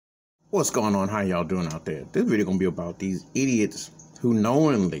What's going on? How y'all doing out there? This video gonna be about these idiots who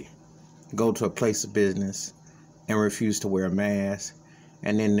knowingly go to a place of business and refuse to wear a mask,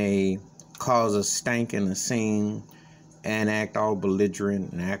 and then they cause a stank in the scene and act all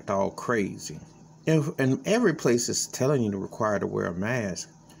belligerent and act all crazy. And every place is telling you to require to wear a mask.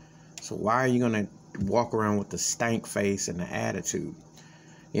 So why are you gonna walk around with the stank face and the attitude?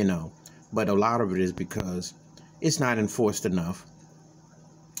 But a lot of it is because it's not enforced enough.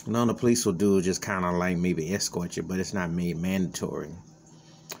 None the police will do is just kind of like maybe escort you, but it's not made mandatory.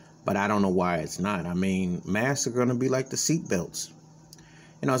 But I don't know why it's not. I mean, masks are going to be like the seat belts.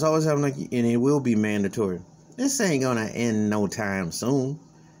 It's always having like, and it will be mandatory. This ain't going to end no time soon.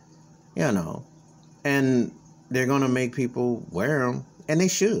 And they're going to make people wear them, and they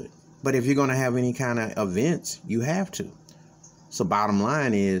should. But if you're going to have any kind of events, you have to. So bottom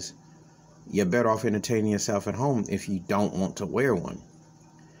line is, you're better off entertaining yourself at home if you don't want to wear one.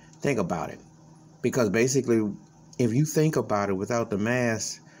 Think about it, because basically, if you think about it, without the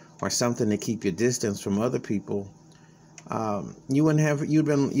mask or something to keep your distance from other people, you'd have had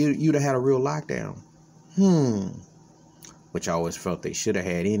a real lockdown. Which I always felt they should have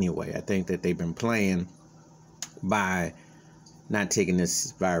had anyway. I think that they've been playing by not taking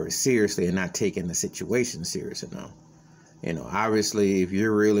this virus seriously and not taking the situation serious enough. Obviously, if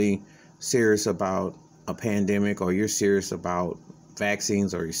you're really serious about a pandemic, or you're serious about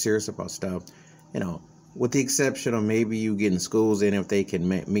vaccines, or you're serious about stuff, with the exception of maybe you getting schools in if they can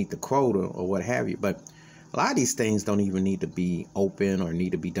meet the quota or what have you. But a lot of these things don't even need to be open or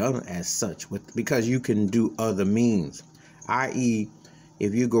need to be done as such, because you can do other means, i.e.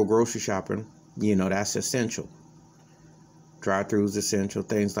 if you go grocery shopping, that's essential. Drive-throughs essential,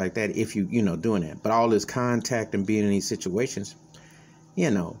 things like that, if you doing that. But all this contact and being in these situations,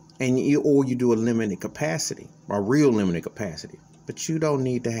 and you do a limited capacity, a real limited capacity. But you don't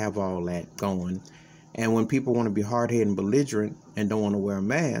need to have all that going. And when people want to be hard-headed and belligerent and don't want to wear a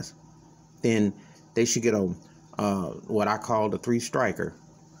mask, then they should get what I call the 3-striker.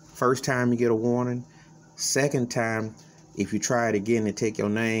 First time you get a warning. Second time, if you try it again, they take your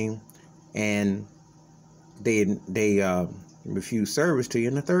name and they refuse service to you.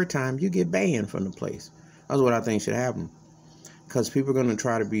 And the third time, you get banned from the place. That's what I think should happen. Because people are going to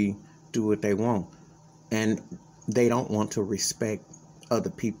try to do what they want. And they don't want to respect other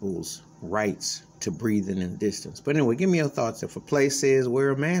people's rights to breathe in the distance. But anyway, give me your thoughts. If a place says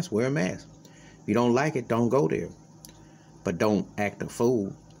wear a mask, wear a mask. If you don't like it, don't go there. But don't act a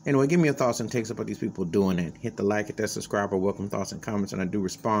fool. Anyway, give me your thoughts and takes about these people doing that. Hit the like, hit that subscribe, or welcome thoughts and comments. And I do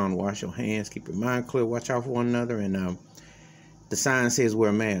respond. Wash your hands. Keep your mind clear. Watch out for one another. And the sign says wear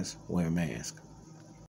a mask. Wear a mask.